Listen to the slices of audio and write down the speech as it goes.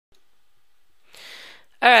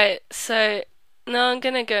Alright, so now I'm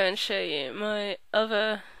gonna go and show you my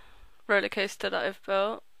other roller coaster that I've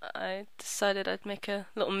built. I decided I'd make a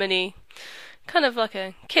little mini, kind of like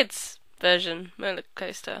a kid's version roller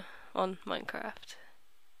coaster on Minecraft.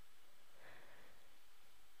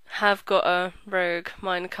 Have got a rogue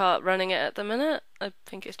minecart running it at the minute. I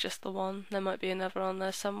think it's just the one. There might be another on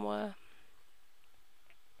there somewhere.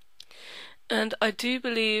 And I do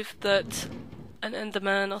believe that an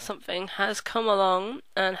Enderman or something has come along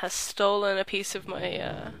and has stolen a piece of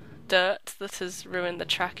my dirt that has ruined the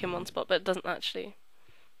track in one spot, but it doesn't actually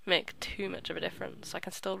make too much of a difference. I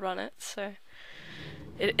can still run it, so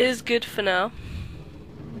it is good for now.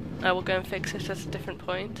 I will go and fix it at a different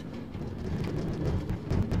point.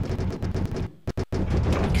 You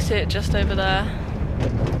can see it just over there.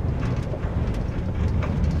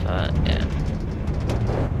 But yeah.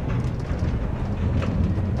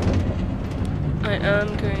 I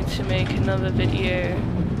am going to make another video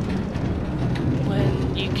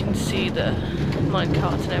when you can see the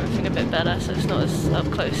minecart and everything a bit better, so it's not as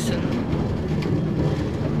up close and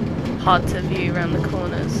hard to view around the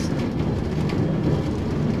corners.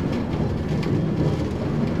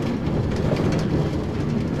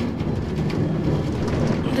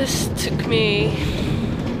 This took me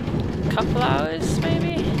a couple hours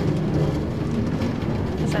maybe,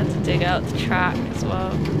 because I had to dig out the track as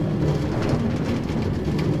well.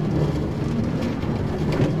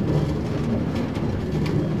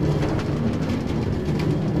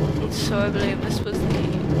 So I believe this was the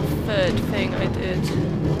third thing I did.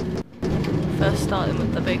 First starting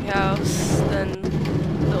with the big house, then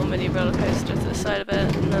little mini roller coaster to the side of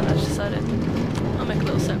it, and then I just decided I'll make a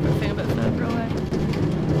little separate thing a bit further away.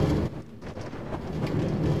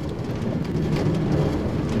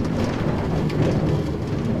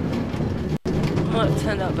 Might have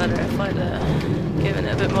turned out better if I'd given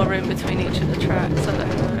it a bit more room between each of the tracks, I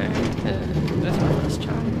don't know. It was my first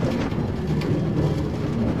try.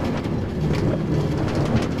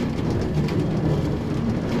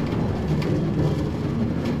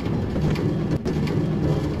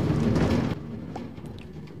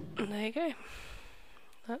 And there you go.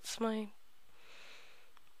 That's my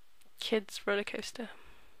kid's roller coaster.